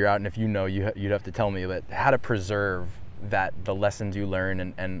to figure out, and if you'd have to tell me, but how to preserve the lessons you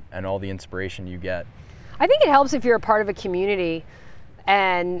learn and all the inspiration you get. I think it helps if you're a part of a community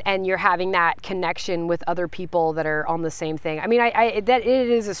and you're having that connection with other people that are on the same thing. I mean, that it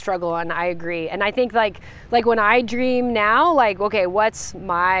is a struggle, and I agree. And I think like when I dream now, like, okay, what's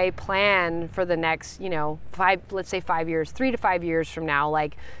my plan for the next, 5 years, 3 to 5 years from now,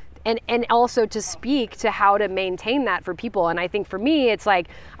 like, and also to speak to how to maintain that for people. And I think for me, it's like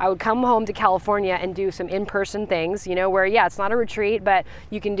I would come home to California and do some in-person things, where, it's not a retreat, but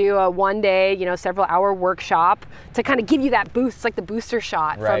you can do a one-day, several hour workshop to kind of give you that boost. It's like the booster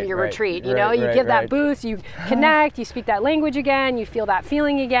shot from your retreat. You give that boost, you connect, you speak that language again, you feel that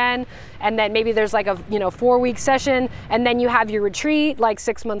feeling again. And then maybe there's like a 4-week session, and then you have your retreat like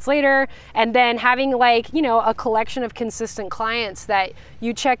 6 months later, and then having like a collection of consistent clients that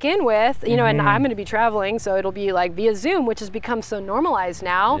you check in with, and I'm going to be traveling, so it'll be like via Zoom, which has become so normalized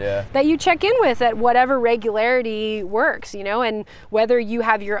now, that you check in with at whatever regularity works, and whether you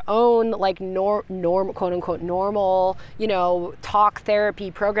have your own like quote unquote normal, talk therapy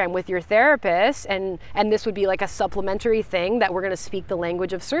program with your therapist, and this would be like a supplementary thing that we're going to speak the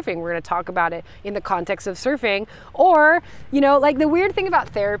language of surfing. We're going to talk about it in the context of surfing, or the weird thing about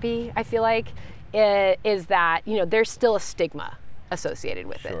therapy, I feel like, is that there's still a stigma. associated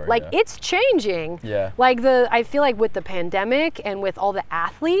with Sure, it. Like yeah. it's changing. Yeah. Like I feel like with the pandemic and with all the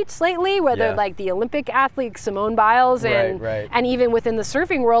athletes lately, whether Yeah. like the Olympic athletes, Simone Biles, Right. and even within the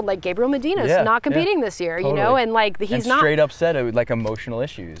surfing world, like Gabriel Medina's Yeah, not competing yeah. this year, Totally. you know, and like he's and not straight up said it with like emotional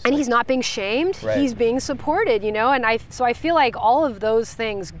issues. and he's not being shamed. Right. He's being supported, you know, and I feel like all of those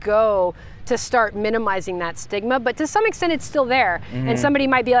things go to start minimizing that stigma, but to some extent it's still there. Mm-hmm. And somebody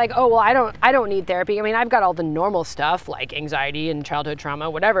might be like, oh, well, I don't need therapy. I mean, I've got all the normal stuff like anxiety and childhood trauma,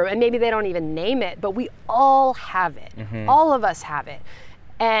 whatever, and maybe they don't even name it, but we all have it. Mm-hmm. All of us have it.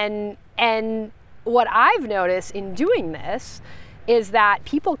 And what I've noticed in doing this is that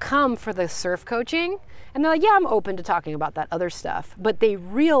people come for the surf coaching and they're like, yeah, I'm open to talking about that other stuff, but they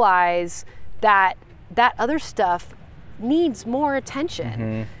realize that that other stuff needs more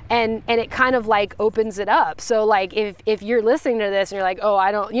attention. And it kind of like opens it up. So like if you're listening to this and you're like, oh,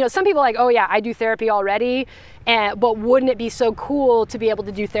 I don't, you know, some people are like, oh yeah, I do therapy already, but wouldn't it be so cool to be able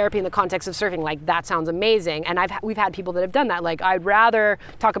to do therapy in the context of surfing? Like that sounds amazing. And we've had people that have done that. Like I'd rather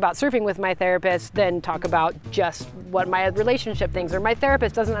talk about surfing with my therapist than talk about just what my relationship things, or my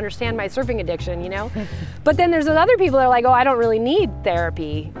therapist doesn't understand my surfing addiction, you know? But then there's other people that are like, oh, I don't really need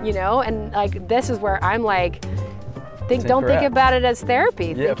therapy, you know? And like this is where I'm like, don't think about it as therapy.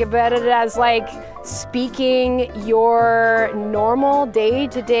 Yep. Think about it as like speaking your normal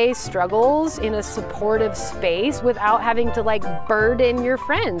day-to-day struggles in a supportive space without having to like burden your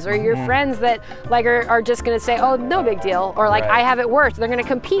friends or your friends that like are just gonna say, oh, no big deal, or like Right. I have it worse. They're gonna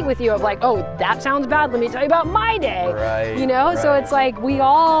compete with you of like, oh, that sounds bad. Let me tell you about my day. Right, You know, so right. it's like we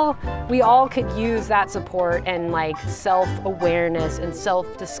all could use that support and like self-awareness and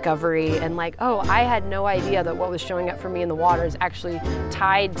self-discovery and like, oh, I had no idea that what was showing up for me in the water is actually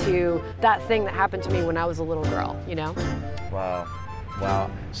tied to that thing that happened to me when I was a little girl, you know? Wow.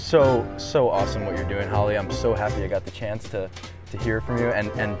 So awesome what you're doing, Holly. I'm so happy I got the chance to hear from you,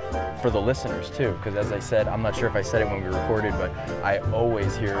 and for the listeners too, because as I said, I'm not sure if I said it when we recorded, but I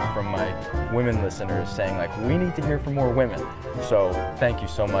always hear from my women listeners saying like, we need to hear from more women. So thank you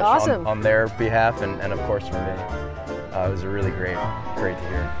so much Awesome. on their behalf and of course for me. It was a really great to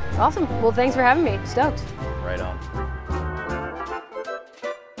hear. Awesome. Well, thanks for having me. Stoked. Right on.